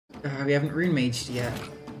We haven't rune maged yet.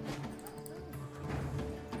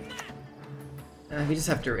 We just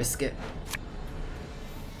have to risk it.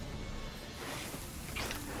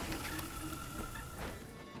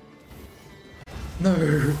 No!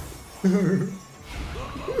 No!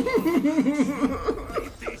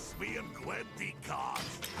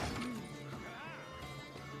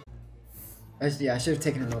 Yeah, I should have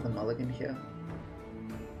taken another mulligan here.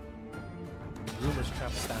 Rumors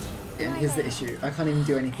travel standing. And here's the issue. I can't even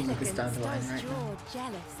do anything with this down the line right now.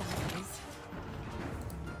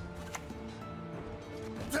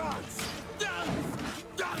 Dance! Dance!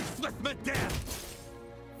 Dance with me, death!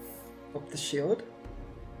 Pop the shield.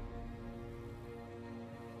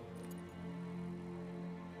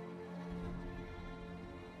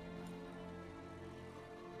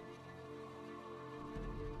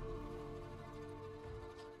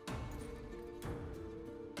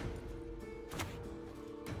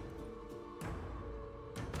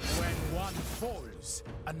 Falls,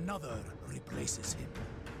 another replaces him.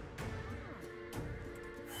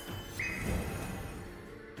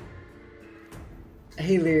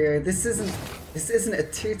 Hey Leo, this isn't a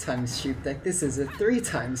 2x Shupe deck, this is a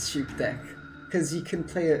 3x Shupe deck. Because you can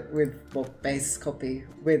play it with, well, base copy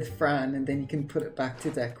with Fran, and then you can put it back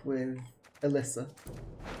to deck with Alyssa.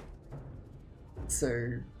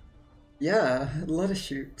 So, yeah, a lot of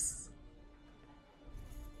Shupes.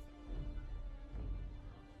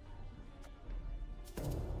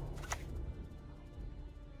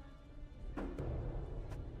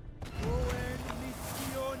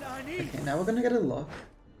 Okay, now we're gonna get a lock.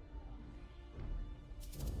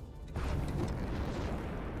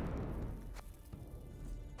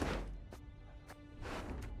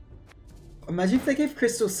 Imagine if they gave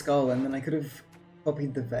Crystal Skull and then I could have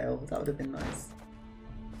copied the Veil. That would have been nice.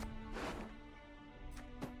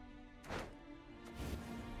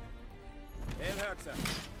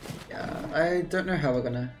 Yeah, I don't know how we're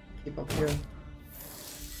gonna keep up here.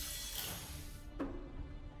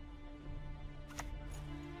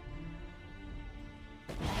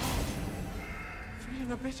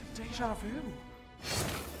 A bit of deja vu.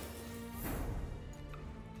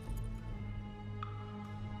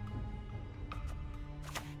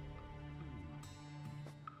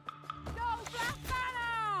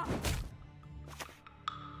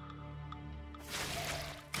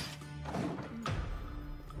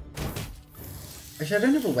 Actually, I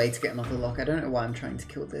don't have a way to get another lock. I don't know why I'm trying to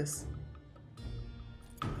kill this.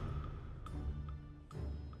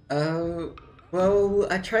 Well,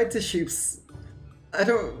 I tried to Shupe's.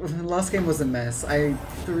 Last game was a mess. I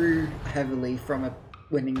threw heavily from a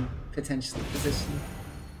winning potential position.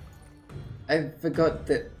 I forgot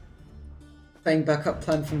that playing backup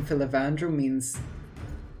plan from Philavandrel means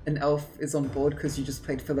an elf is on board because you just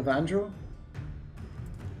played Philavandrel.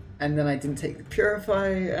 And then I didn't take the Purify,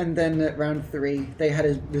 and then at round 3 they had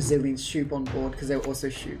a Resilience Shupe on board because they were also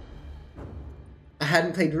Shupe. I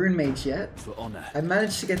hadn't played Rune Mage yet. For honor. I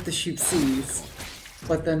managed to get the Shupe Seas.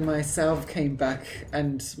 But then my salve came back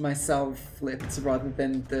and my salve flipped rather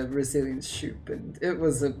than the resilience Shupe, and it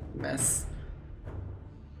was a mess.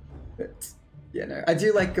 But, you know, I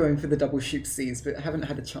do like going for the double Shupe Seas, but I haven't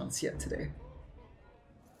had a chance yet today.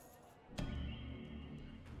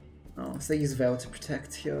 Oh, so they use Veil to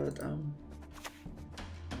protect here.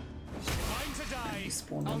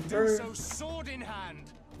 Spawn on bird. So sword in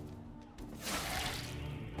hand.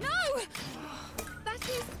 No! That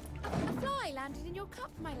is... A fly landed in your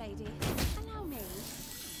cup, my lady. Allow me.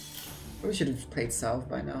 We should have played salve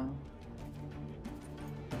by now.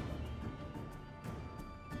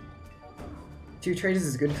 Two traders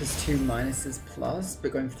is good because 2 minus is plus,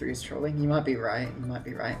 but going for 3 is trolling. You might be right. You might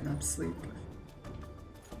be right in Upsleep.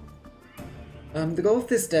 The goal of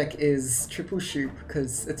this deck is triple Shupe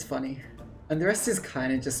because it's funny, and the rest is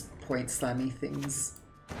kind of just point slammy things.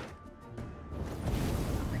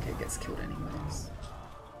 Okay, gets killed anyways.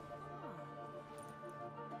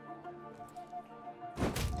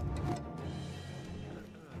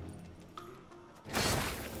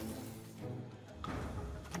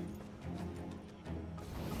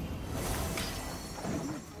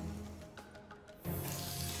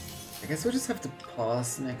 I guess we'll just have to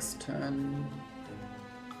pass next turn.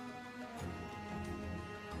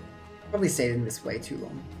 Probably stayed in this way too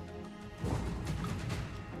long.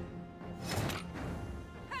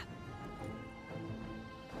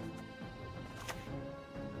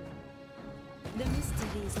 The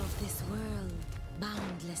mysteries of this world,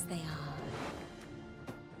 boundless they are.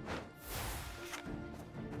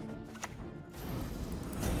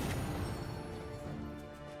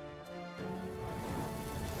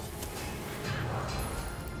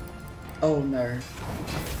 Oh no.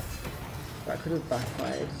 That could have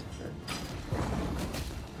backfired. But...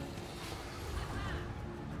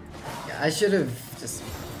 yeah, I should have just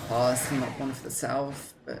passed and not gone for the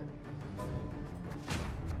south, but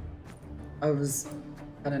I was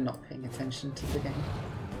kind of not paying attention to the game.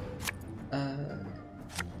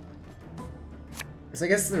 So I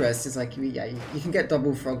guess the rest is like, yeah, you can get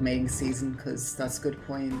double frog mating season because that's good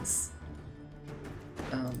points.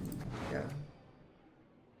 Yeah.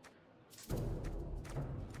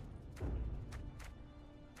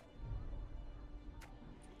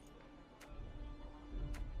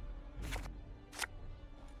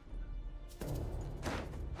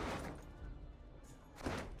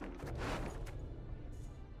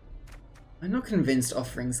 I'm not convinced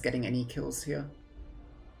Offering's getting any kills here.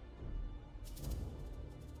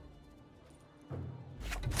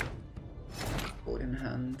 Board in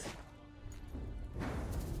hand.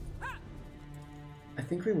 I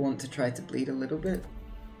think we want to try to bleed a little bit.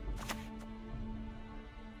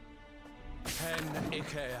 Pen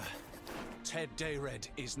Ikea. Ted Dayred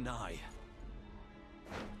is nigh.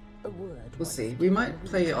 A word. We'll see. We might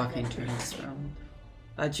play Arcane Tomb this round.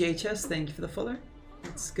 GHS, thank you for the follow.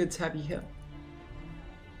 It's good to have you here.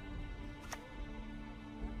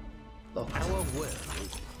 Locked. Our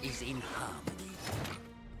world is in harmony.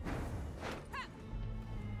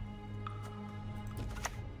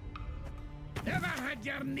 Ever had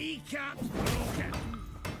your kneecaps broken?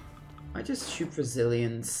 I just shoot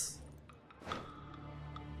resilience.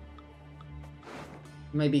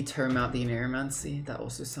 Maybe term out the Neuromancy. That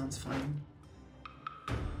also sounds fine.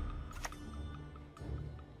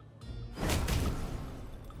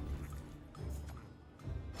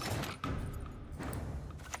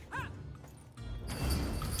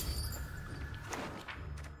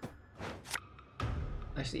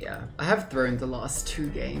 Actually, yeah. I have thrown the last 2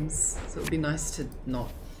 games, so it would be nice to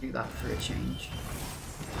not do that for a change.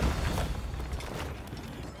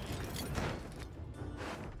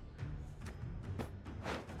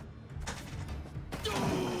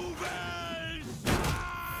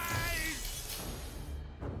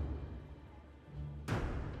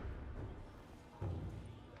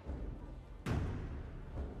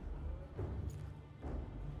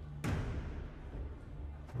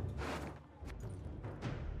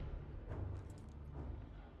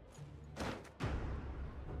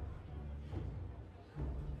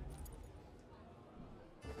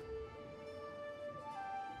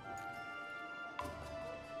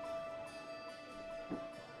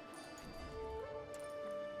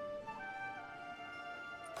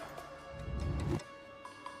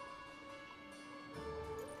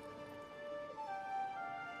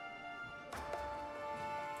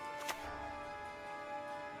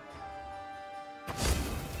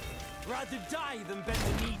 Rather die than bend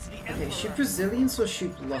the knee to the Emperor. Okay, shoot Resilience or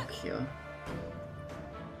shoot Lock here?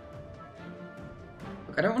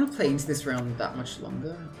 Look, I don't want to play into this round that much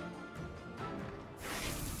longer.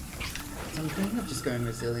 So I'm thinking of just going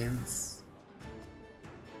Resilience.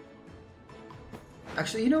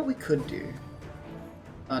 Actually, you know what we could do?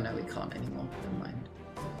 Oh no, we can't anymore. Never mind.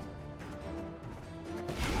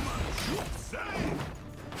 Come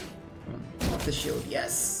on, off the shield,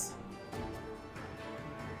 yes!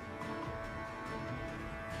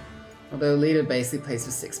 Although leader basically plays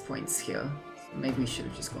for 6 points here, so maybe we should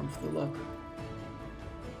have just gone for the lock.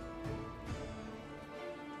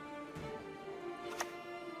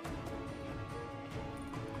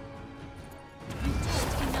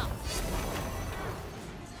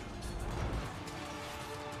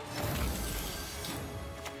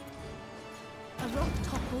 A rock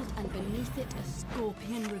toppled and beneath it a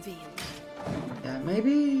scorpion revealed. Yeah,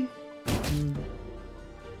 maybe...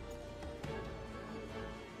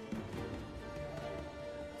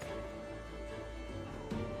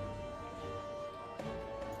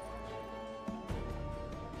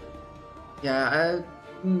 Yeah,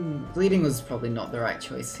 bleeding was probably not the right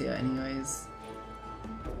choice here anyways.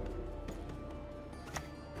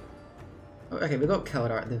 Okay, we got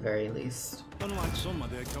Keldar at the very least. Unlike some,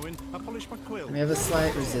 they're going. I polish my quill. And we have a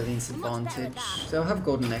slight resilience advantage. So I'll have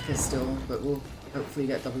Golden Echo still, but we'll hopefully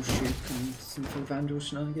get double Shupe and some full Vandal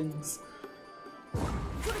shenanigans.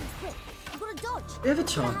 We have a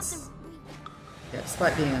chance. Yeah,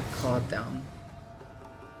 despite being a card down.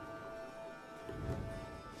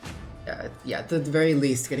 Yeah, at the very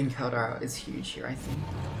least, getting Keldar out is huge here, I think.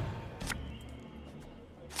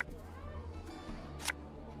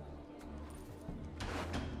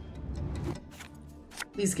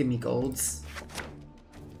 Please give me golds.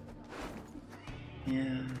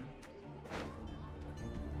 Yeah.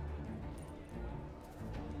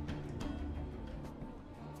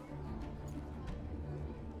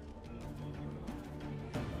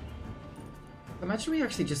 Imagine we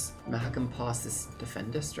actually just hack him past this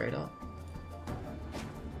defender straight up.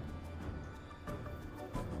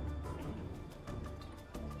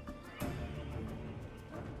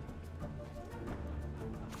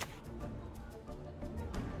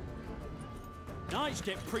 Knights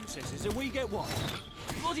get princesses and we get what?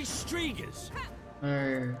 Bloody streagers!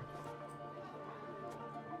 No.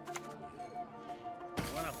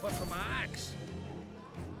 Wanna put for my axe?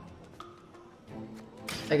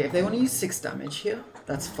 Okay, if they want to use 6 damage here,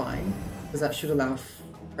 that's fine, because that should allow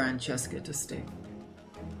Franchesca to stay.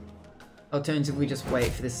 Alternatively, we just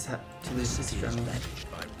wait for this to lose this adrenaline.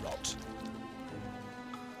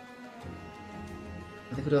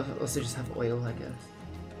 They could also just have oil, I guess.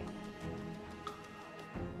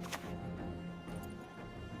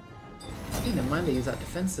 Okay, never mind, they use that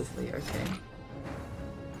defensively, okay.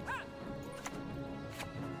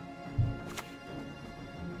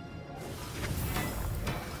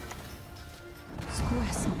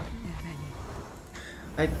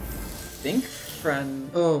 I think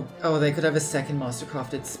Oh, they could have a second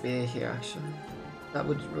mastercrafted spear here, actually. That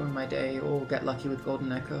would ruin my day, or get lucky with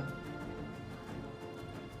Golden Echo.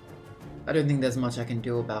 I don't think there's much I can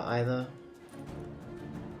do about either.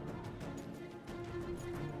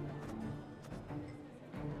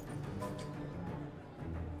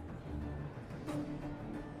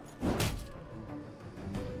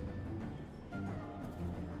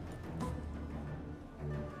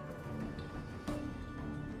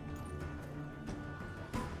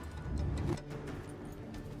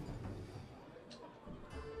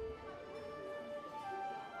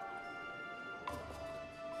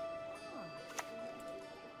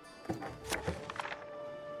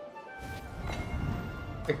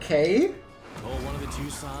 Okay. Call one of the two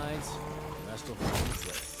sides, rest of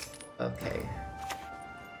the Okay.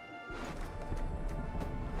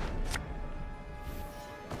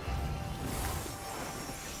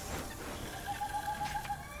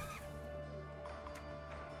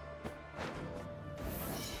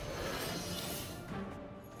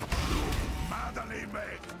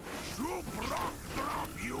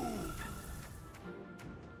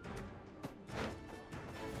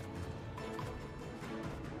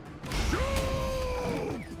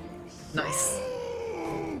 Nice.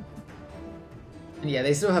 And yeah,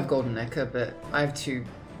 they still have Golden Echo, but I have 2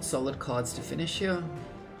 solid cards to finish here.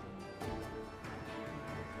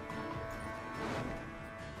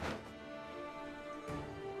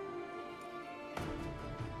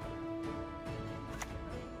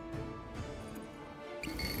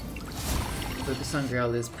 So the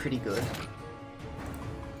Sangreal is pretty good.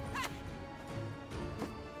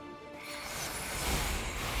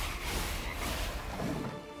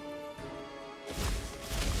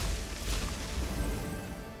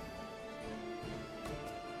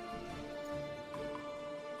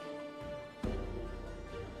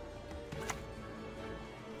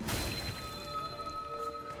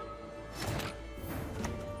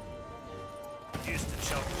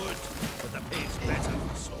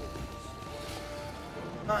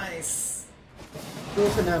 Nice. Go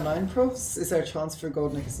for now 9 profs. Is there a chance for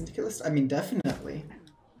Golden Echo Syndicate list? I mean, definitely.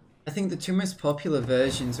 I think the 2 most popular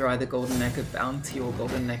versions are either Golden Echo Bounty or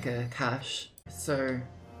Golden Echo Cash. So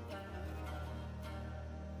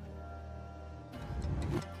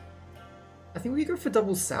I think we go for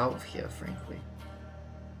double salve here, frankly.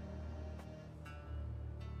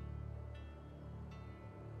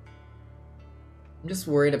 I'm just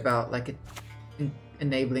worried about like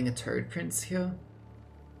enabling a Toad Prince here.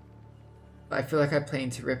 I feel like I play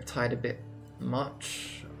into Riptide a bit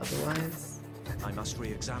much otherwise. I must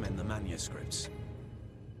re-examine the manuscripts.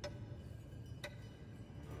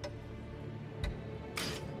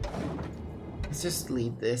 Let's just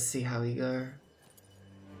lead this, see how we go.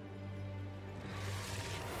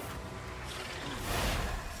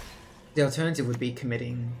 The alternative would be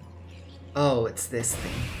committing... Oh, it's this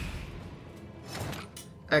thing.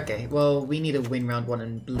 Okay, well, we need to win round 1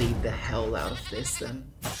 and bleed the hell out of this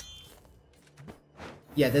then.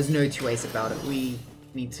 Yeah, there's no 2 ways about it. We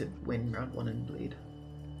need to win round 1 and bleed.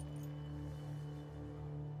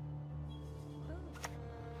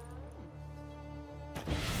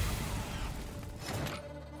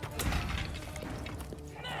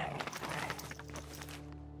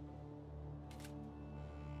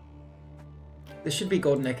 This should be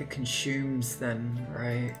Golden Echo Consumes then,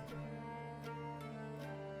 right?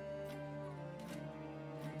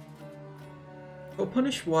 Well,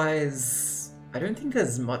 punish-wise, I don't think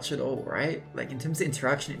there's much at all, right? Like, in terms of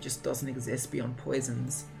interaction, it just doesn't exist beyond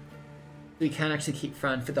poisons. We can actually keep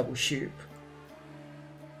Fran for double Shupe.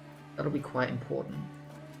 That'll be quite important.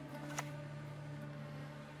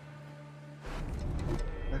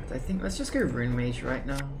 fact, I think let's just go Rune Mage right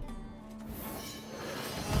now.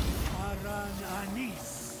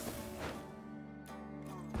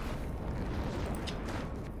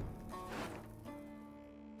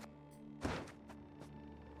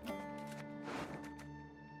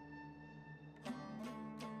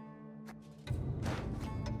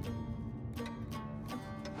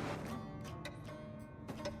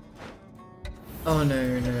 Oh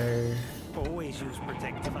no, no. Always use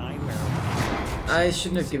protective eyewear. I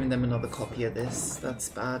shouldn't have given them another copy of this. That's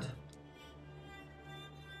bad.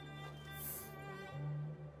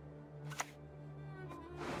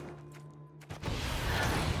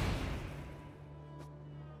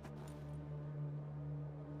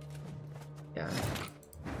 Yeah.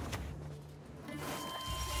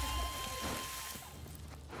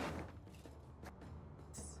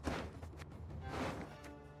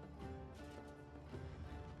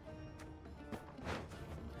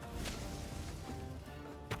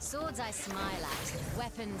 Swords I smile at,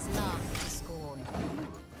 weapons laugh to scorn.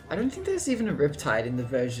 I don't think there's even a Riptide in the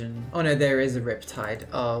version. Oh no, there is a Riptide.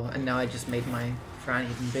 Oh, and now I just made my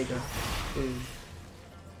Fran even bigger. Ooh.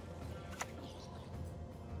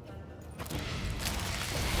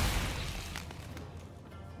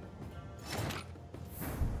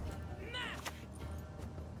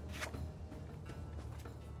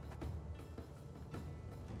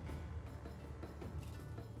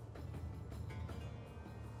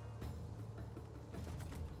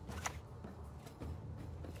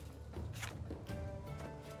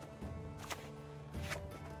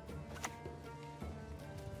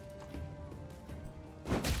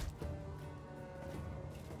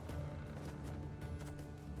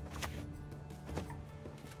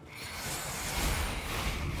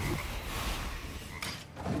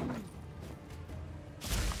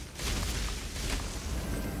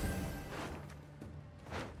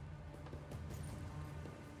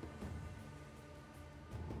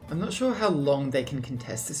 I'm not sure how long they can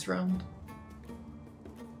contest this round.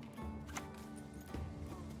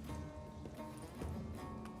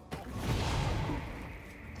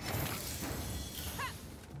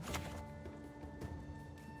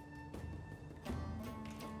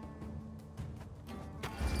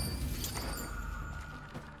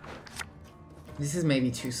 This is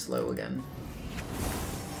maybe too slow again.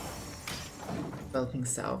 Developing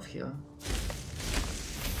salve here.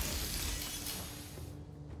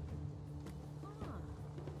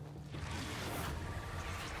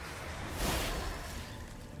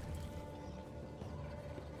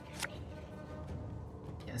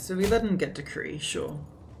 So we let him get Decree, sure.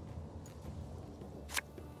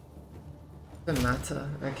 Doesn't matter.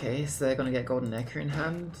 Okay, so they're gonna get Golden Echo in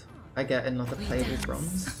hand. I get another plate with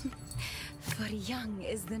bronze. For young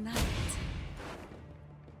is the night.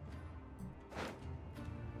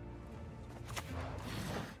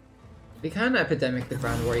 We can Epidemic the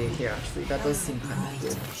Grand Warrior here actually, that does seem kind of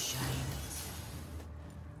good.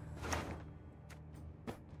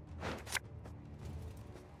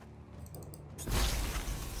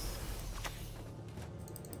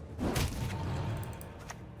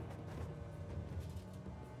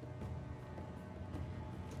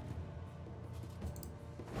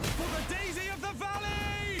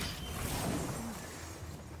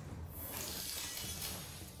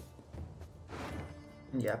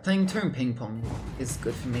 Yeah, playing turn ping pong is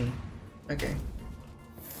good for me. Okay.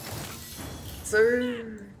 So...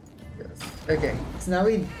 yes. Okay, so now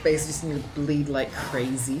we basically just need to bleed like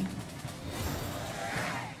crazy.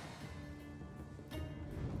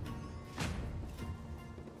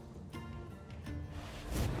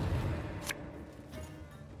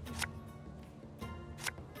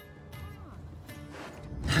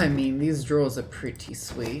 I mean, these draws are pretty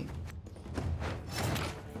sweet.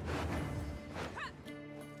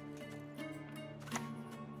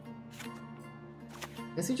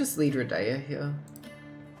 Guess we just lead Radea here.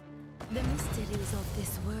 The mysteries of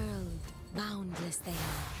this world, boundless they are.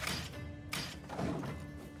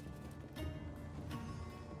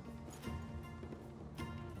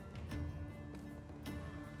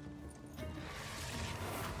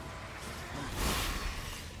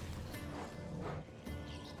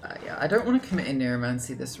 Yeah, I don't want to commit a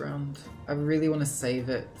Neuromancy this round. I really want to save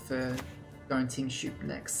it for guaranteeing Shupe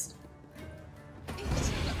next.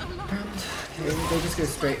 Okay, they just go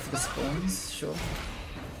straight for the spawns, sure.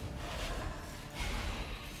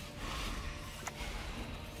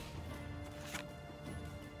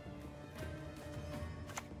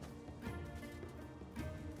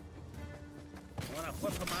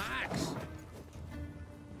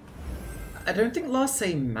 I don't think last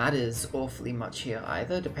say matters awfully much here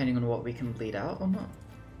either, depending on what we can bleed out or not.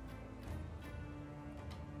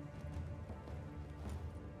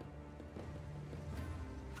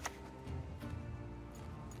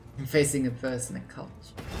 I'm facing a person in culture.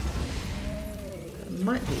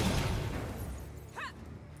 Might be.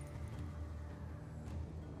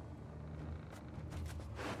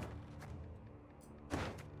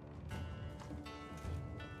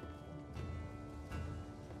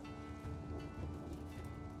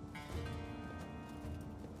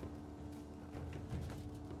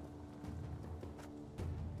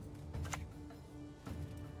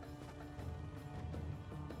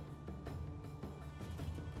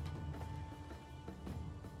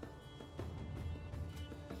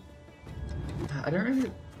 I don't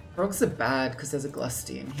really... Frogs are bad because there's a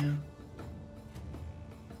Glusty in here.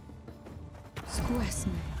 Scoia'tael.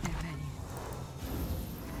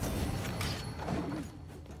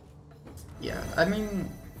 Yeah, I mean,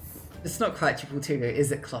 it's not quite triple Tugo,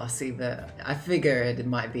 is it classy? But I figured it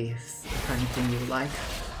might be the kind of thing you like.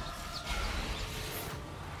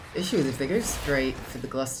 Issue is if they go straight for the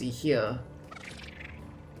Glusty here.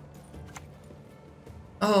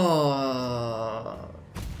 Oh,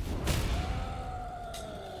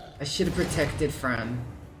 I should have protected Fran.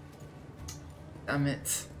 Damn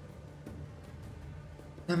it.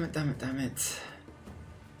 Damn it, damn it, damn it.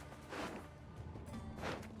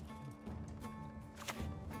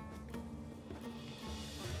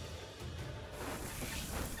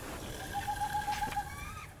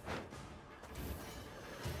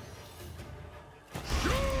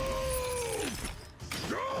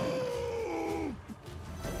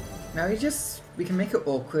 Now we can make it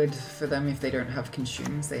awkward for them if they don't have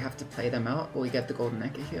consumes. They have to play them out, or we get the golden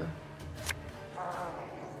egg here.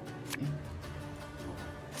 Okay.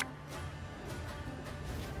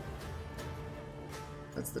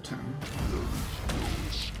 That's the turn.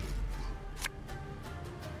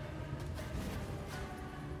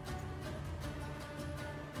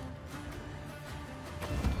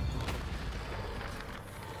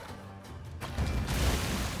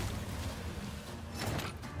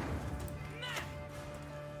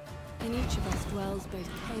 In each of us dwells both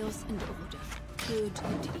chaos and order, good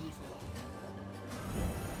and evil.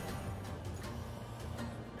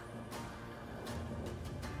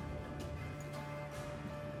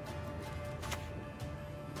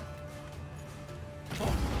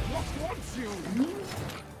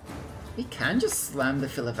 We can just slam the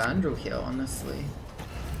Philavandrel here, honestly.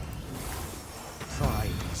 Pride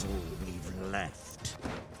is all we've left.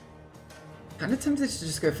 Kinda tempted to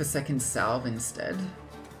just go for second salve instead.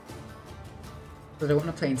 But I want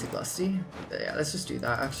to play into Glusty. But yeah, let's just do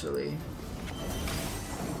that actually.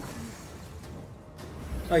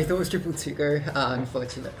 Oh, you thought it was triple Tugo? Ah,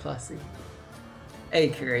 unfortunate, classy. Hey,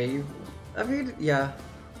 Curry. I mean, yeah.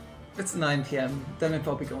 It's 9 PM. Don't know if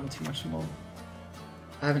I'll be going too much more.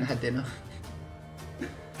 I haven't had dinner.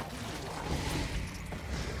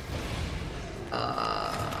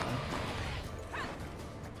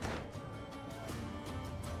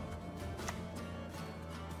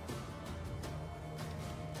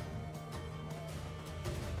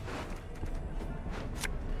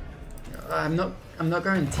 I'm not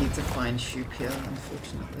guaranteed to find Shupe here,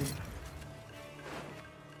 unfortunately.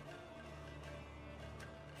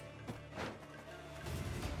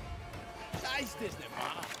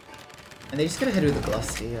 And they just get ahead with the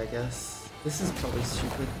Glusty, I guess. This is probably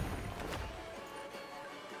stupid.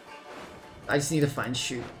 I just need to find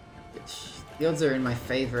Shupe, which the odds are in my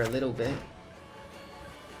favor a little bit.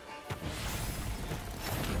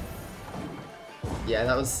 Yeah,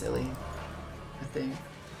 that was silly, I think.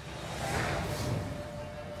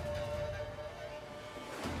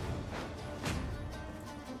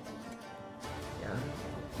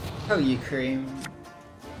 How are you, Kareem?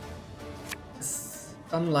 It's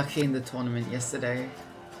unlucky in the tournament yesterday.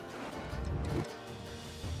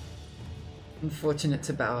 Unfortunate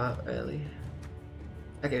to bow out early.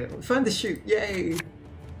 Okay, we found the Shupe, yay!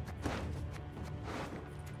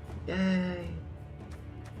 Yay!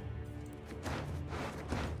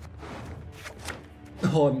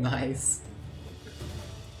 Oh, nice.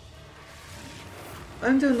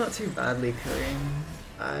 I'm doing not too badly,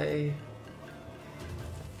 Kareem.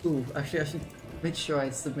 Ooh, actually I should make sure I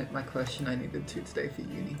submit my question I needed to today for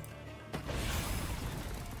uni.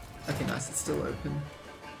 Okay, nice, it's still open.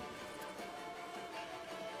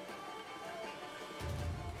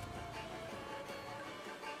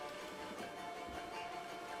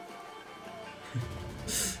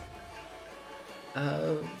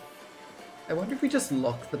 I wonder if we just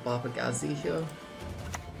lock the Barbagazi here.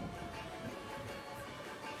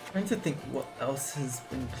 I'm trying to think what else has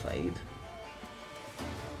been played.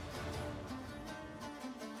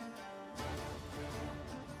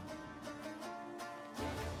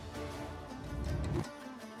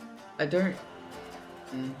 I don't...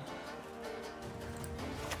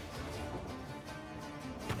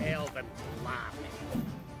 Elven laughing.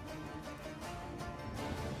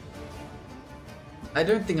 I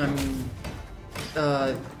don't think I'm...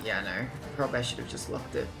 yeah, no. Probably I should have just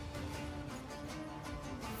locked it.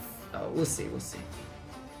 Oh, we'll see, we'll see.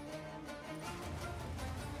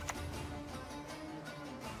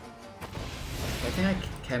 I think I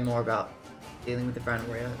care more about dealing with the Brown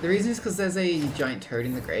Warrior. The reason is because there's a giant toad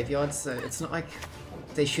in the graveyard, so it's not like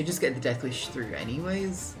they should just get the Death Wish through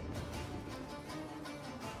anyways.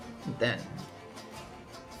 Then,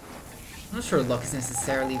 I'm not sure lock is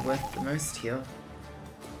necessarily worth the most here.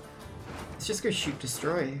 Let's just go shoot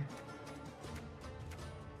destroy.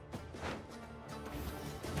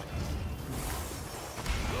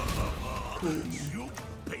 Cool.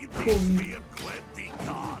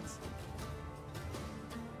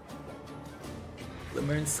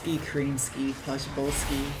 Lemonski, Creamski,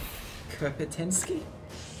 Plashibolski, Kerpetensky,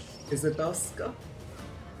 Isabelska.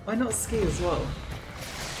 Why not ski as well?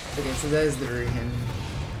 Okay, so there's the Ruhin.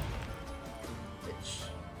 Bitch.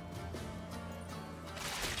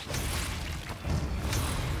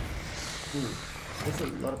 Ooh, there's a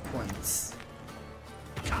lot of points.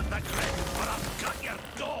 Cut the grid, or I'll cut your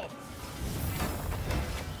dog!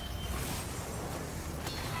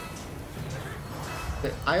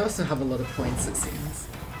 But I also have a lot of points, it seems.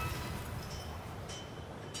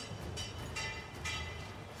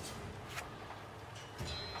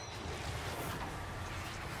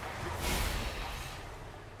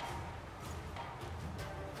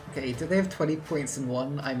 Okay, do they have 20 points in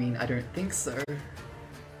one? I mean, I don't think so.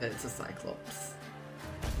 It's a Cyclops.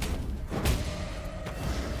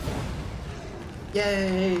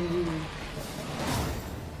 Yay!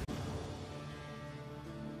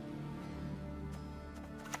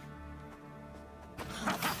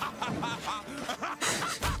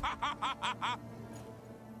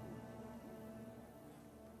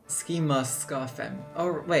 Ski must Scarfem.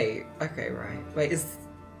 Oh wait, okay, right. Wait, is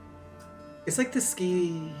it's like the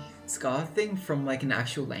ski scar thing from like an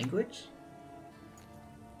actual language?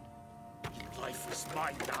 Life is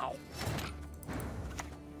mine now.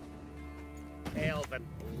 Elven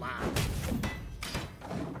laugh.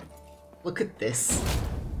 Look at this.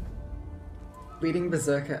 Leading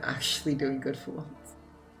Berserker actually doing good for once.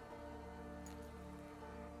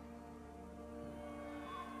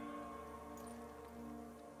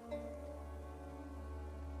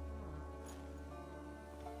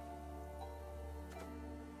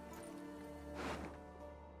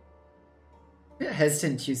 A bit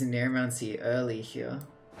hesitant choosing Neuromancy early here.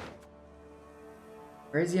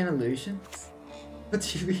 Radiant Illusions? What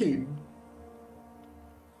do you mean?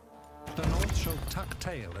 The North shall tuck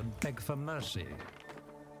tail and beg for mercy.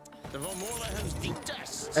 The Vormola has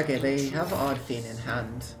detest. Okay, they have Ardfiend in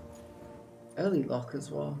hand. Early lock as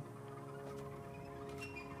well.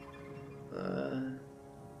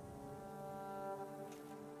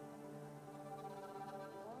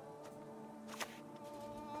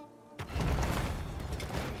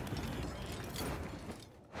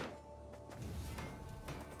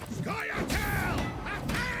 Scoia'tael!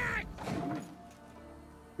 Attack!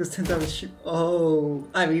 This turns out to oh,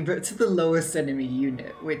 I mean, but to the lowest enemy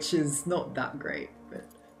unit, which is not that great, but...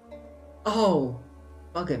 Oh!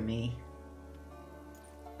 Bugger me.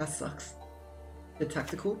 That sucks. The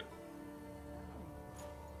tactical?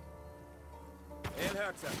 In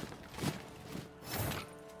Herta.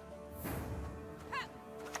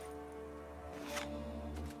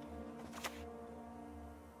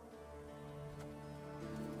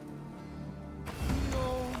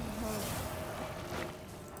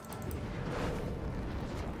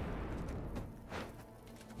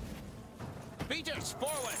 Beaters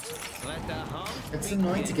forward. Let the hump. It's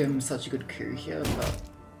annoying to give him such a good coup here, but...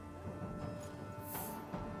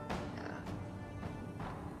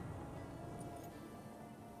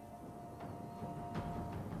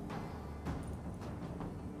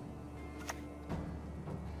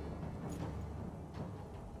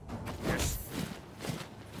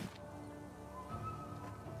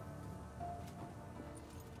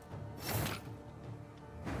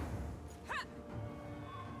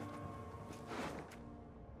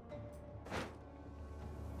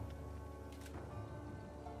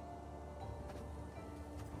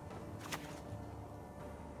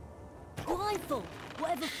 Blindfold,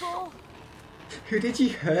 whatever for. Who did you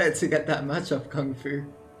hurt to get that matchup, Kung Fu?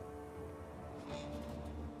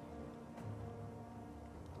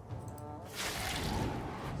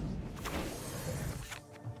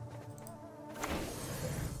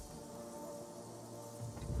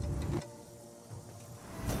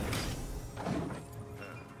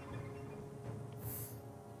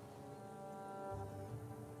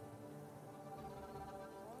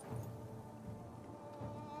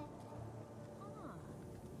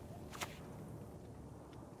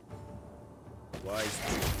 Wise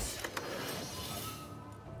choice.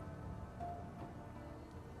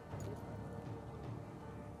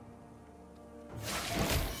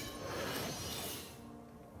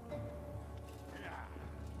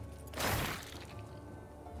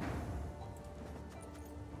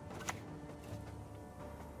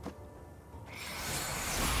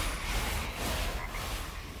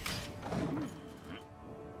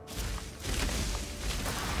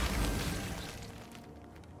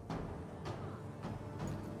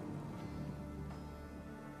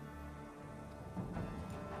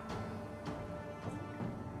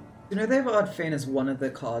 You know, they have Ardfane as one of the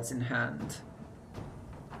cards in hand.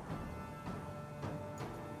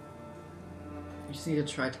 You just need to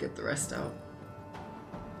try to get the rest out.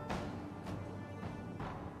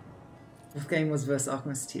 If game was versus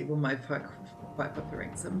Alchemist Table, might quite put the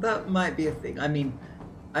ranks in. That might be a thing. I mean,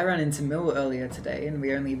 I ran into Mill earlier today and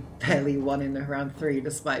we only barely won in round 3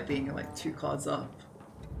 despite being like 2 cards up.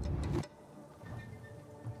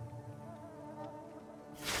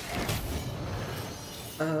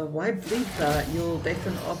 Why bleed that? Your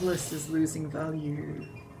Dathan Obelisk is losing value.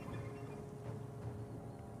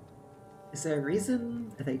 Is there a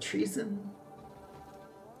reason? Are they treason?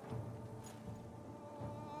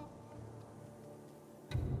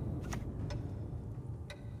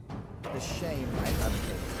 The shame I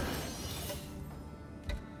undertake.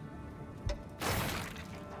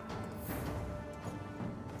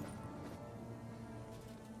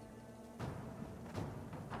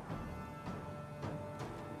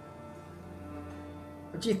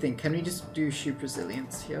 What do you think? Can we just do Shupe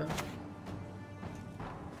Resilience here?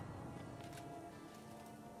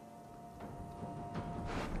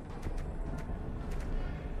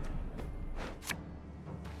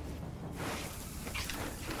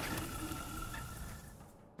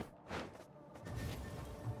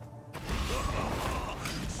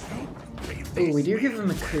 Oh, we do give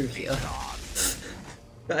them a coup here.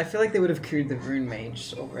 But I feel like they would have cooed the Rune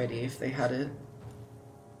Mage already if they had it.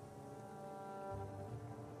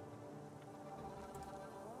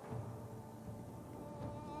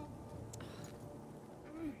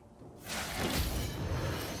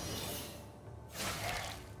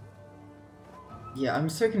 Yeah, I'm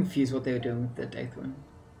so confused what they were doing with the Dathan.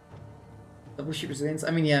 Double Shupe Resilience?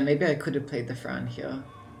 I mean, yeah, maybe I could have played the Fran here.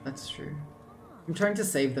 That's true. I'm trying to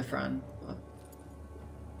save the Fran, but...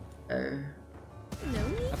 Oh. No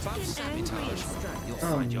need Above to get angry and sabotage, strike. you'll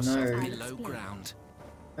Oh, find yourself no. below ground.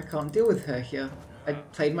 I can't deal with her here. I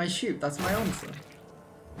played my Shupe, that's my answer.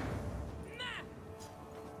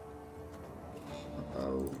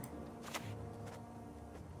 Uh-oh.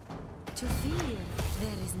 To fear,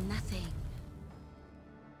 there is nothing.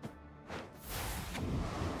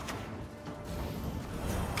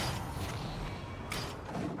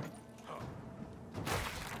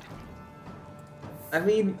 I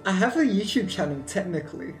mean, I have a YouTube channel,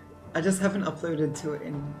 technically. I just haven't uploaded to it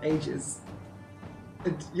in ages.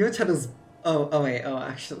 Your channel's... Oh wait,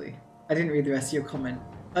 actually. I didn't read the rest of your comment.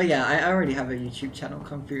 Oh yeah, I already have a YouTube channel,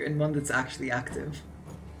 Kungfu, and one that's actually active.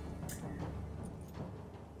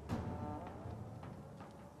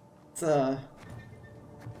 It's,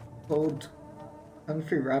 called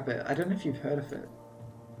Kungfoorabbit. I don't know if you've heard of it.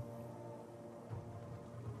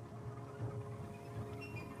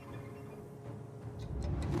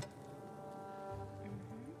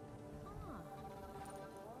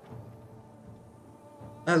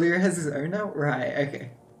 Oh, Lyra has his own now? Right,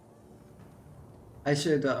 okay. I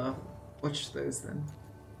should, watch those then.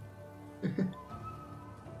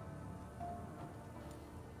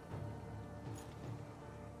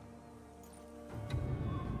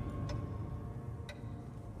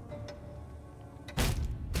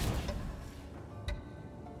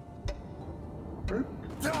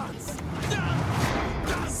 Dance!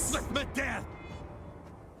 Dance with my death!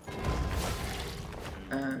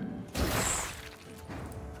 And...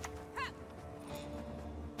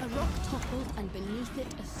 A rock toppled and beneath it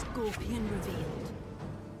a scorpion revealed.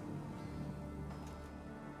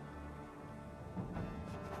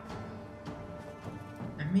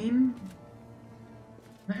 I mean...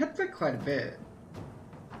 I had that quite a bit.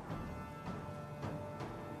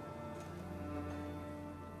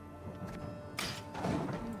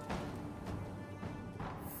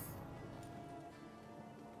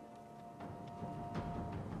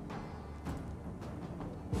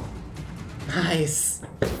 Nice!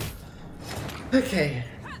 Okay,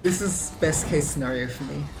 this is best case scenario for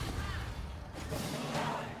me.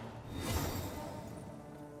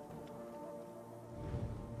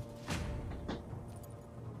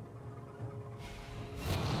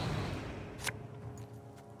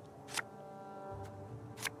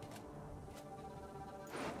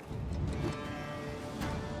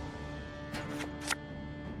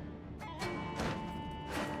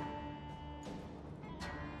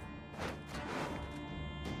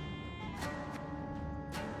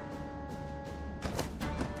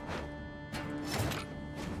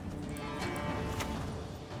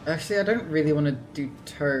 Actually, I don't really want to do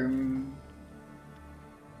Tome.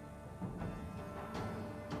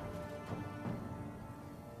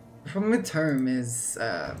 The problem with Tome is,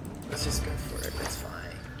 let's just go for it, it's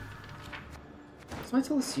fine. What's my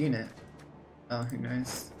tallest unit? Oh, who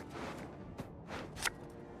knows?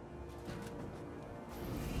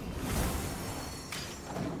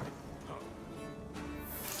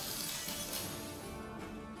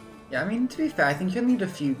 Yeah, I mean, to be fair, I think you'll need a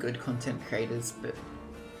few good content creators, but...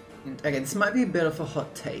 Again, this might be a bit of a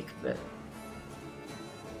hot take, but...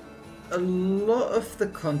 A lot of the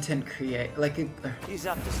content He's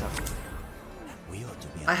up to something. We ought to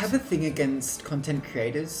be. I have a thing against content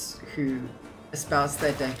creators who espouse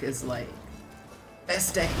their deck as like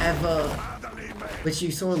best deck ever, which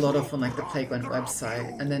you saw a lot of on like the Gwent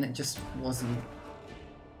website, and then it just wasn't.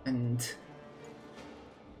 And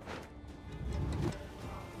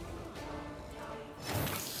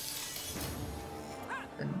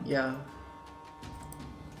yeah.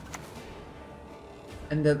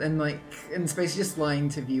 And it's basically just lying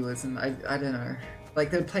to viewers, and I don't know.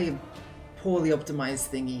 Like, they'd play a poorly optimized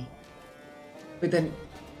thingy. But then,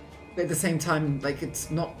 at the same time, like,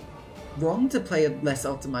 it's not wrong to play a less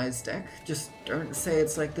optimized deck. Just don't say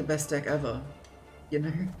it's, like, the best deck ever. You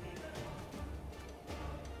know?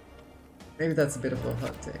 Maybe that's a bit of a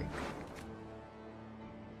hot take.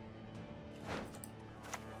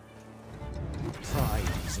 Pride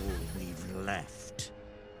is all we've left.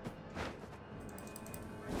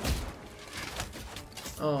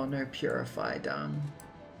 Oh no, Purify down.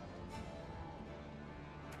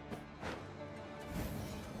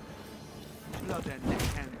 Blood and their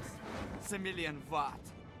hands. Similian Vat.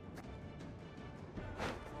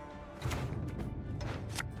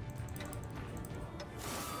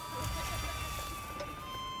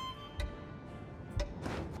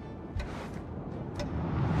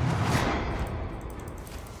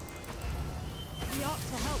 We ought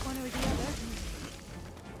to help one or the other.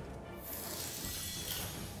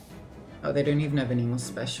 Oh, they don't even have any more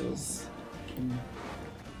specials.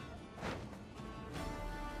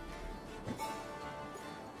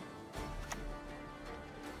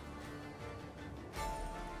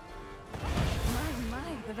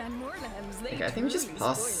 The Van Moorlands, Okay, I think we just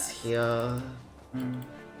pass here.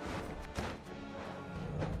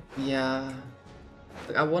 Yeah.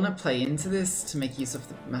 Look, I want to play into this to make use of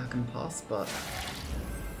the Mac and Pass, but...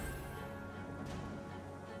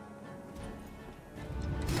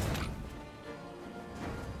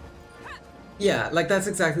 Yeah, like that's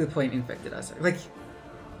exactly the point Infected has. Like,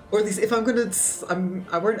 or at least if I'm gonna,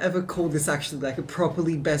 I won't ever call this actually like a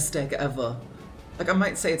properly best deck ever. Like I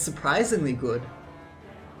might say it's surprisingly good.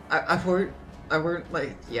 I won't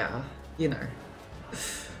like, yeah, you know.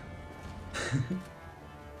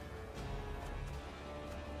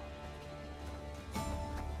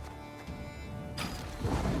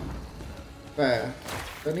 Right,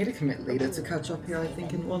 I need to commit leader to catch up here, I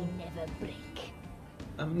think, in one.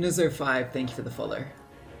 Nizo5, thank you for the follow.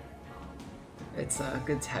 It's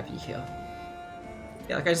good to have you here.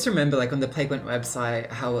 Yeah, like I just remember like on the Gwent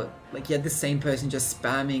website how like you had the same person just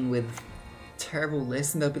spamming with terrible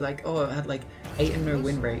lists, and they'll be like, oh, it had like 8-0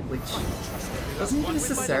 win rate, which doesn't even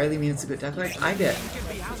necessarily mean it's a good deck. Like I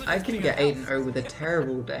can get 8-0 with a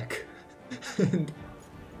terrible deck. And,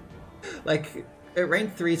 like at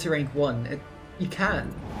rank 3 to rank 1, you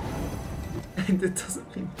can. And it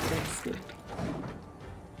doesn't mean that's good.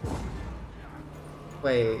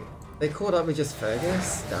 Wait, they caught up with just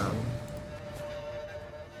Fergus? Damn.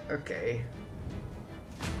 Okay.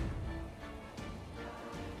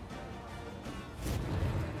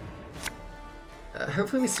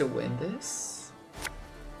 Hopefully we still win this.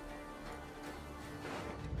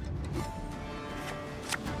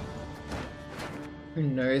 Who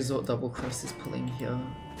knows what double cross is pulling here?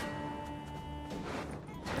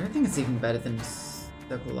 I don't think it's even better than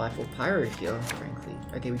Circle Life or Pyro here, frankly.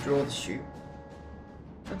 Okay, we draw the Shupe.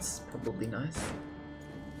 That's probably nice.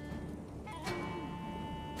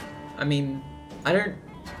 I mean, I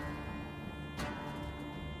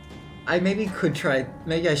maybe could try,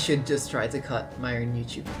 maybe I should just try to cut my own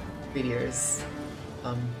YouTube videos.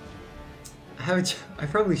 I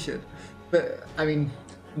probably should. But, I mean,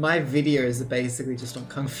 my videos are basically just on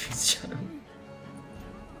Kungfoo's channel.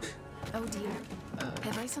 Oh dear.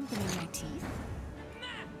 Have I something in my teeth?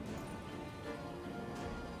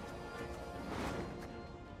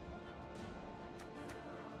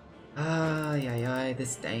 Yeah,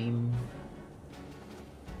 this dame.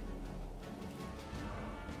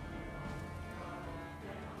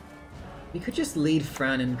 We could just lead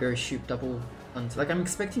Fran and go Shupe double hunt. Like, I'm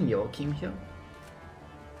expecting Joachim here.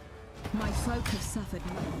 My folk have suffered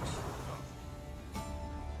much.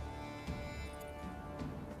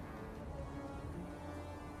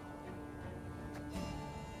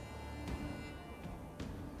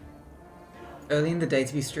 early in the day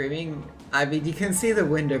to be streaming. I mean, you can see the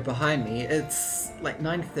window behind me. It's like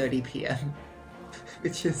 9:30 p.m.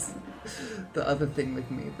 which is the other thing with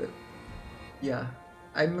me, but yeah,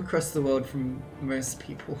 I'm across the world from most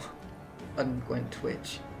people on Gwent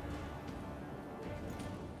Twitch.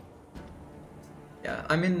 Yeah,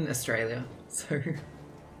 I'm in Australia, so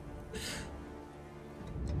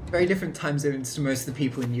very different time zones to most of the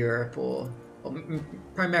people in Europe, or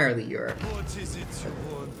primarily Europe. What is it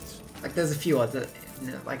you want? Like there's a few other,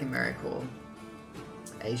 like America or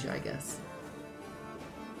Asia, I guess.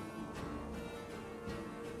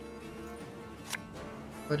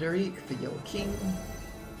 Frederic for your king.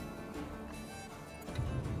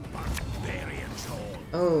 Barbarians all.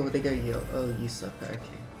 Oh, they go usurper, okay.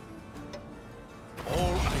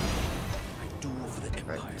 All I do for the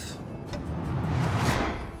Empire. Right.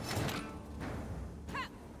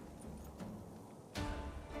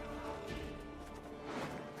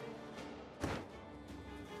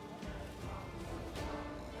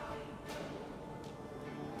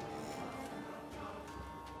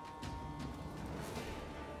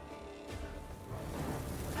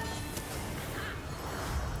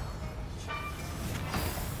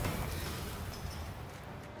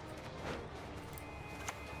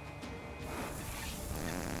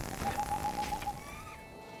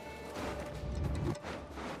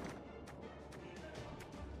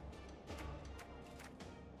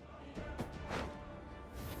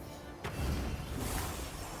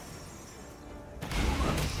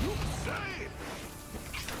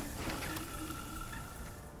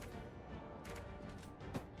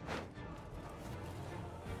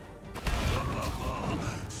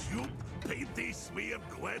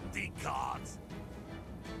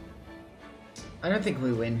 I don't think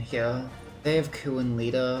we win here. They have coup and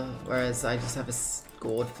leader, whereas I just have a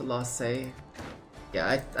Gord for last save.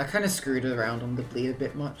 Yeah, I kind of screwed around on the bleed a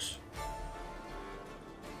bit much.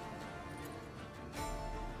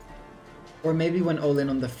 Or maybe went all in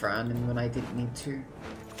on the Fran and when I didn't need to.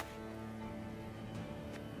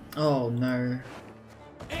 Oh no.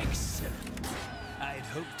 Excellent. I'd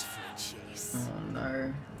hoped for a chase. Oh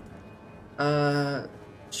no.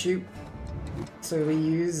 Shupe. So we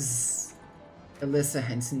use Alyssa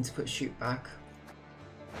Henson to put Shupe back.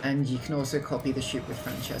 And you can also copy the Shupe with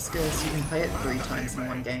Franchesca, so you can play it 3 times in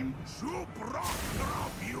one game.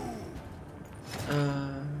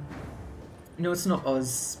 You know, it's not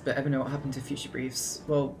Oz, but ever know what happened to Future Briefs?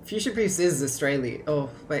 Well, Future Briefs is Australia. Oh,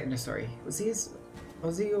 wait, no, sorry. Was he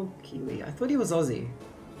Aussie or Kiwi? I thought he was Aussie.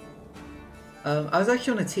 I was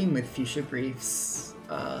actually on a team with Future Briefs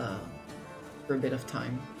for a bit of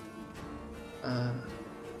time.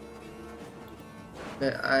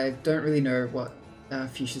 But I don't really know what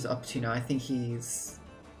Fuchsia's up to now. I think he's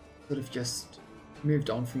sort of just moved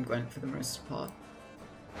on from Gwent for the most part.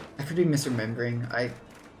 I could be misremembering. I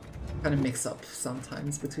kind of mix up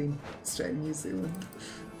sometimes between Australia and New Zealand.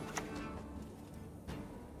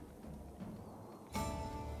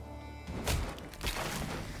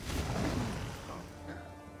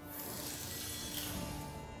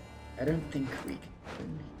 I don't think we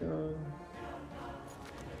can go.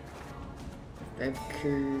 They've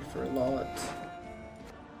coup for a lot.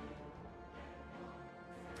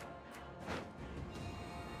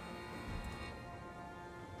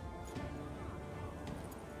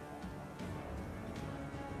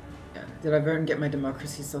 Yeah. Did I vote and get my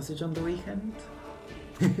democracy sausage on the weekend?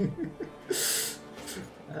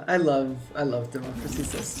 I love democracy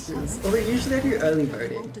sausages. Although usually I do early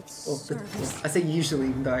voting. I say usually,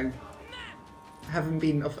 even though I haven't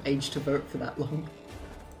been of age to vote for that long.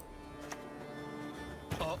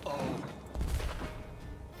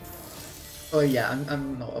 Oh yeah,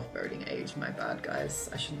 I'm not of voting age, my bad guys,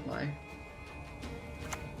 I shouldn't lie.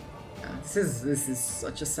 Yeah, this is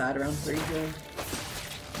such a sad round 3 here.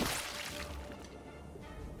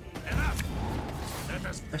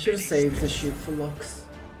 I should have saved the Shupe for locks.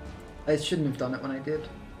 I shouldn't have done it when I did.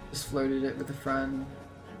 Just floated it with a Fran.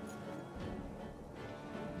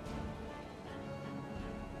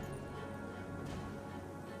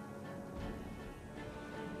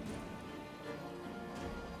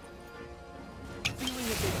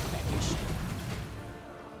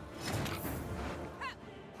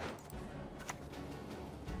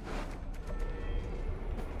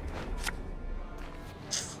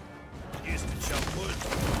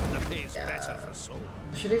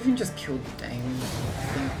 Should have even just killed Dane, I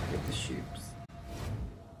think, with the Shupes.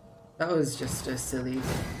 That was just a silly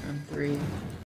round 3.